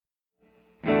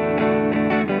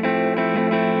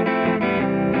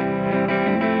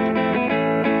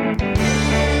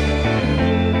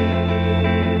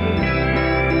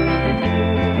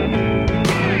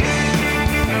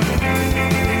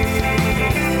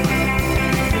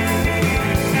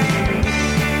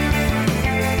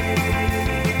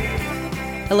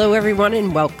everyone,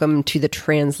 and welcome to the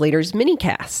Translators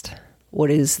Minicast.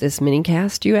 What is this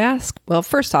minicast, you ask? Well,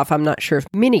 first off, I'm not sure if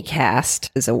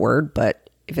minicast is a word, but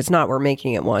if it's not, we're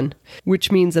making it one,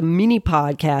 which means a mini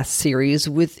podcast series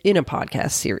within a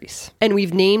podcast series. And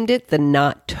we've named it the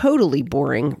Not Totally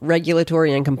Boring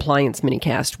Regulatory and Compliance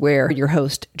Minicast, where your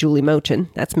host, Julie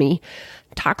Mochin, that's me,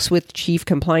 talks with Chief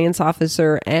Compliance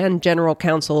Officer and General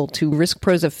Counsel to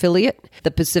RiskPro's affiliate,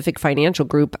 the Pacific Financial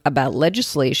Group, about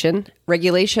legislation,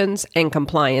 regulations, and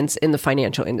compliance in the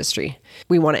financial industry.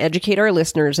 We want to educate our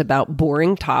listeners about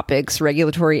boring topics,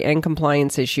 regulatory and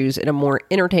compliance issues in a more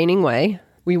entertaining way.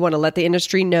 We want to let the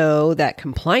industry know that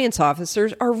compliance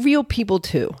officers are real people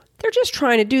too. They're just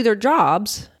trying to do their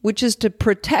jobs, which is to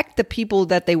protect the people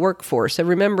that they work for. So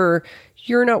remember,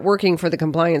 you're not working for the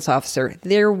compliance officer.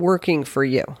 They're working for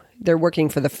you. They're working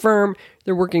for the firm.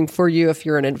 They're working for you if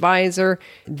you're an advisor.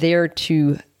 They're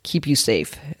to keep you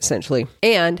safe, essentially.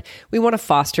 And we want to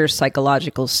foster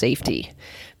psychological safety,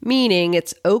 meaning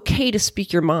it's okay to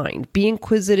speak your mind. Be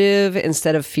inquisitive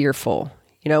instead of fearful.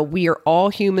 You know, we are all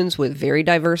humans with very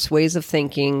diverse ways of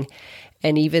thinking.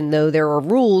 And even though there are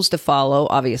rules to follow,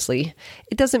 obviously,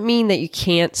 it doesn't mean that you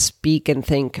can't speak and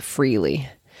think freely.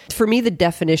 For me, the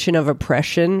definition of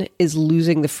oppression is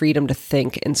losing the freedom to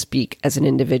think and speak as an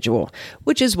individual,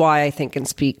 which is why I think and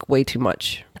speak way too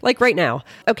much. Like right now.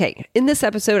 Okay, in this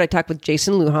episode, I talked with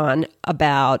Jason Lujan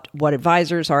about what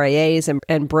advisors, RIAs,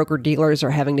 and broker-dealers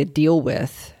are having to deal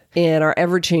with in our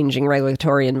ever-changing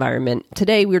regulatory environment.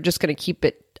 Today, we're just going to keep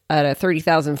it at a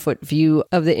 30,000-foot view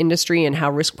of the industry and how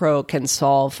RiskPro can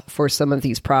solve for some of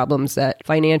these problems that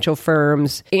financial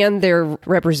firms and their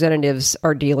representatives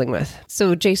are dealing with.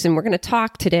 So, Jason, we're going to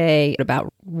talk today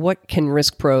about what can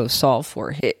RiskPro solve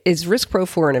for. Is RiskPro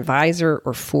for an advisor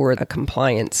or for a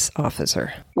compliance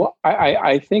officer? Well,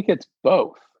 I think it's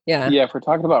both. Yeah, if we're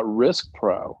talking about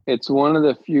RiskPro, it's one of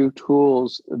the few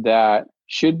tools that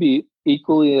should be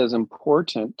equally as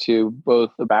important to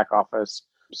both the back office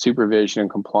supervision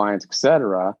and compliance, et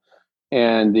cetera,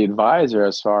 and the advisor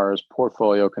as far as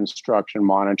portfolio construction,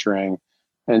 monitoring,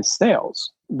 and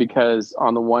sales. Because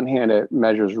on the one hand, it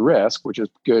measures risk, which is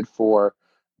good for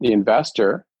the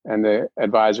investor and the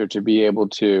advisor to be able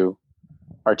to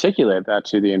articulate that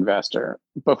to the investor.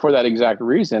 But for that exact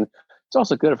reason, it's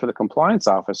also good for the compliance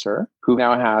officer who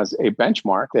now has a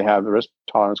benchmark. They have the risk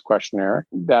tolerance questionnaire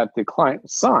that the client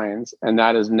signs, and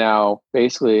that is now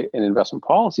basically an investment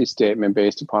policy statement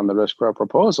based upon the RiskPro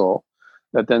proposal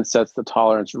that then sets the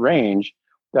tolerance range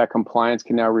that compliance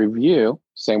can now review,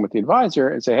 same with the advisor,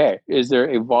 and say, hey, is there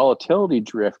a volatility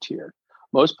drift here?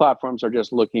 Most platforms are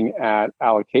just looking at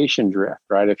allocation drift,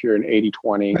 right? If you're an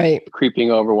 80-20 right,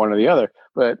 creeping over one or the other.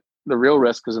 But the real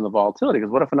risk is in the volatility,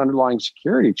 because what if an underlying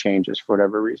security changes for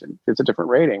whatever reason, gets a different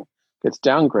rating, gets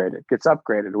downgraded, gets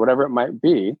upgraded, whatever it might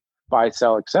be, buy,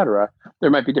 sell, et cetera,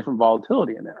 there might be different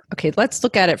volatility in there. Okay, let's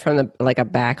look at it from a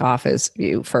back office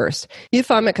view first. If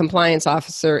I'm a compliance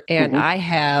officer and I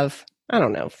have,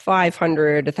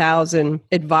 500, 1,000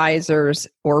 advisors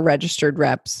or registered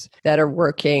reps that are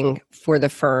working for the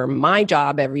firm, my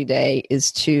job every day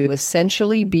is to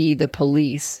essentially be the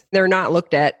police. They're not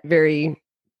looked at very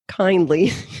kindly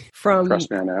from,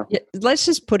 trust me, I know. Let's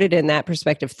just put it in that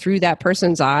perspective through that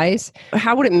person's eyes.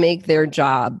 How would it make their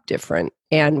job different?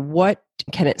 And what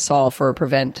can it solve or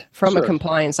prevent from a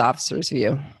compliance officer's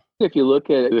view? If you look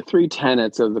at the three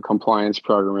tenets of the compliance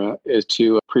program is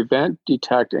to prevent,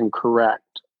 detect, and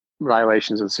correct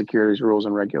violations of securities rules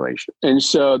and regulations. And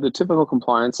so the typical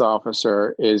compliance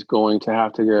officer is going to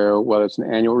have to go, whether it's an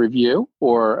annual review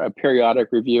or a periodic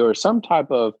review or some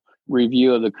type of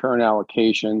review of the current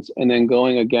allocations, and then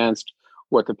going against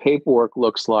what the paperwork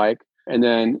looks like, and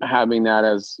then having that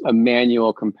as a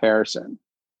manual comparison.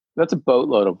 That's a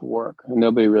boatload of work. And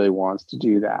nobody really wants to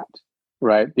do that,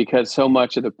 right? Because so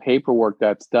much of the paperwork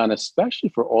that's done, especially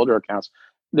for older accounts,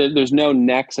 there's no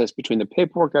nexus between the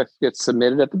paperwork that gets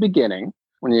submitted at the beginning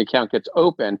when the account gets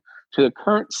open to the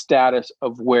current status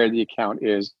of where the account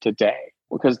is today,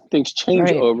 because things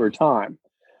change over time.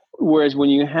 Whereas when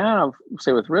you have,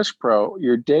 say with RiskPro,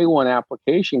 your day one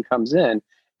application comes in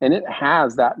and it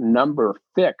has that number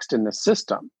fixed in the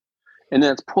system. And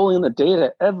then it's pulling the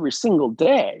data every single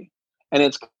day and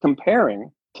it's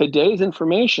comparing today's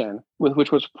information with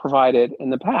which was provided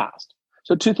in the past.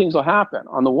 So two things will happen.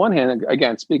 On the one hand,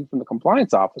 again, speaking from the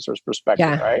compliance officer's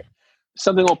perspective, right?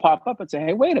 Something will pop up and say,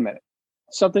 hey, wait a minute,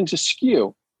 something's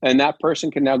askew. And that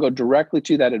person can now go directly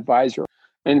to that advisor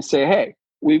and say, hey,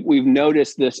 we've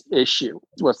noticed this issue.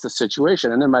 What's the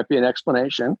situation? And there might be an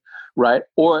explanation, right?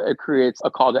 Or it creates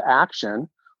a call to action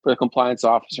for the compliance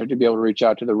officer to be able to reach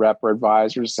out to the rep or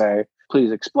advisor to say,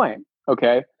 please explain.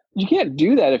 Okay. You can't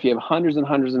do that if you have hundreds and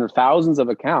hundreds and thousands of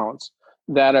accounts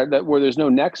that where there's no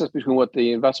nexus between what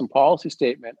the investment policy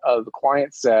statement of the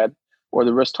client said or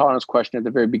the risk tolerance question at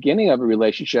the very beginning of a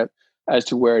relationship as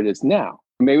to where it is now.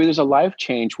 Maybe there's a life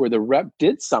change where the rep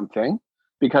did something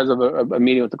because of a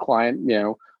meeting with the client,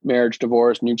 marriage,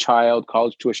 divorce, new child,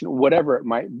 college tuition, whatever it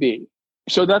might be.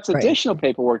 So that's additional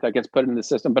paperwork that gets put into the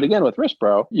system. But again, with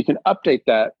RiskPro, you can update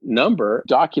that number,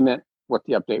 document what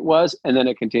the update was, and then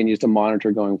it continues to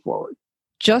monitor going forward.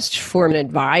 Just for an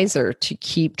advisor to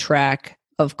keep track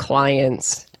of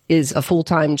clients is a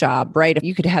full-time job, right?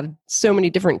 You could have so many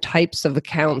different types of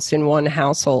accounts in one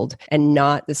household and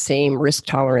not the same risk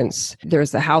tolerance.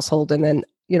 There's the household, and then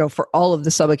for all of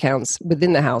the sub-accounts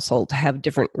within the household to have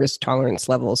different risk tolerance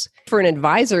levels. For an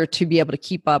advisor to be able to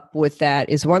keep up with that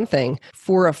is one thing.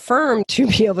 For a firm to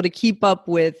be able to keep up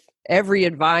with every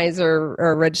advisor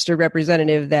or registered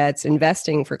representative that's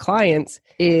investing for clients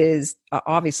is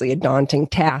obviously a daunting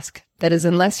task. That is,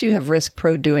 unless you have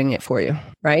RiskPro doing it for you,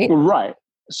 right? Right.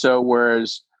 So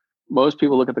whereas most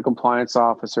people look at the compliance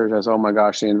officers as, oh my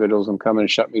gosh, the individual's going to come in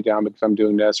and shut me down because I'm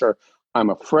doing this, or I'm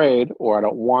afraid, or I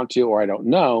don't want to, or I don't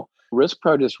know.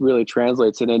 RiskPro just really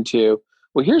translates it into,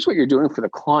 well, here's what you're doing for the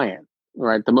client,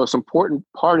 right? The most important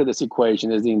part of this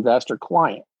equation is the investor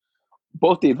client.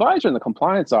 Both the advisor and the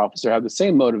compliance officer have the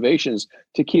same motivations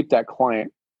to keep that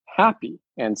client happy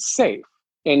and safe.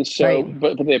 And so,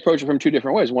 but they approach it from two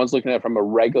different ways. One's looking at it from a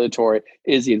regulatory,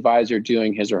 is the advisor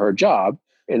doing his or her job?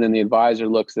 And then the advisor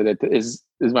looks at it, is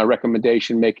my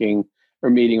recommendation making or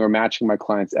meeting or matching my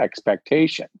client's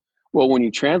expectation? Well, when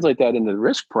you translate that into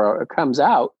RiskPro, it comes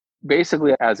out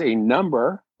basically as a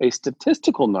number, a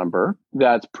statistical number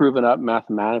that's proven up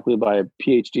mathematically by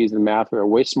PhDs in math who are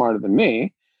way smarter than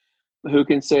me, who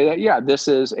can say that, yeah, this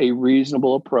is a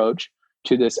reasonable approach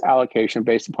to this allocation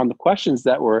based upon the questions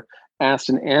that were asked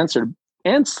and answered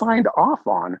and signed off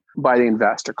on by the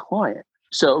investor client.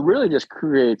 So it really just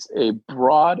creates a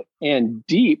broad and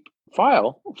deep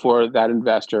file for that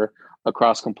investor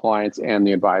across compliance and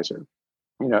the advisor.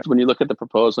 When you look at the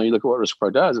proposal and you look at what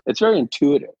RiskPro does, it's very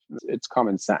intuitive. It's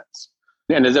common sense.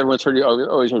 And as everyone's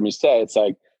always heard me say, it's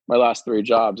like my last 3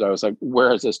 jobs, I was like, where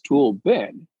has this tool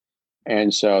been?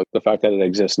 And so the fact that it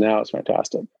exists now is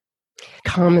fantastic.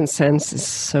 Common sense is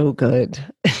so good.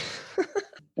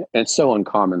 And so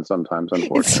uncommon sometimes,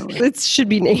 unfortunately. It should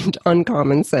be named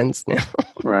Uncommon Sense now.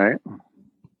 Right.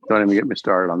 Don't even get me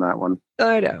started on that one.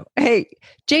 I know. Hey,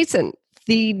 Jason,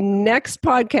 the next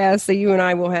podcast that you and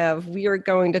I will have, we are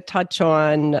going to touch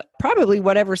on probably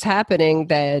whatever's happening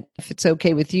that, if it's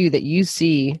okay with you, that you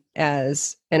see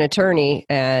as an attorney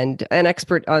and an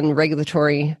expert on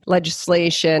regulatory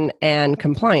legislation and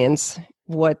compliance,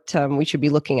 what we should be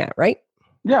looking at, right?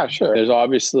 Yeah, sure. There's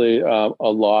obviously a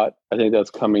lot, I think, that's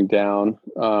coming down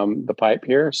the pipe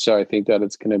here. So I think that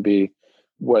it's going to be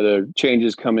whether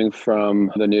changes coming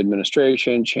from the new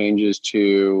administration, changes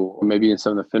to maybe in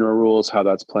some of the FINRA rules, how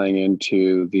that's playing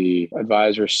into the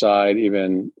advisor side.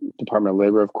 Even Department of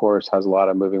Labor, of course, has a lot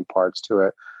of moving parts to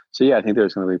it. So yeah, I think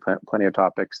there's going to be plenty of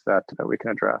topics that we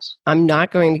can address. I'm not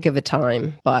going to give a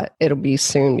time, but it'll be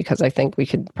soon because I think we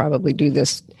could probably do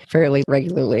this fairly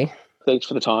regularly. Thanks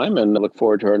for the time, and I look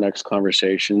forward to our next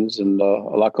conversations, and a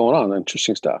lot going on,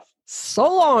 interesting stuff. So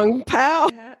long,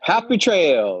 pal. Happy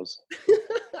trails.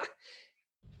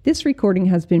 This recording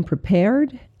has been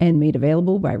prepared and made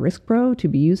available by RiskPro to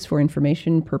be used for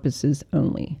information purposes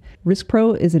only.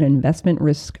 RiskPro is an investment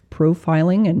risk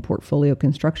profiling and portfolio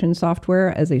construction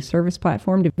software as a service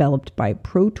platform developed by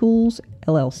Pro Tools,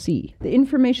 LLC. The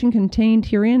information contained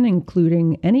herein,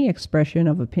 including any expression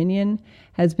of opinion,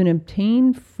 has been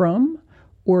obtained from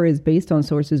or is based on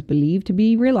sources believed to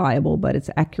be reliable, but its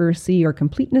accuracy or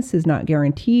completeness is not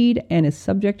guaranteed and is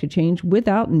subject to change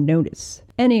without notice.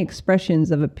 Any expressions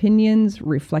of opinions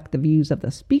reflect the views of the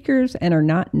speakers and are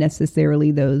not necessarily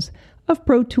those of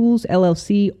Pro Tools,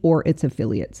 LLC, or its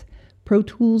affiliates. Pro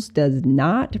Tools does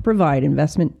not provide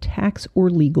investment, tax,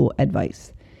 or legal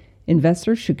advice.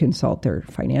 Investors should consult their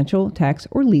financial, tax,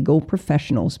 or legal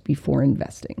professionals before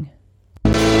investing.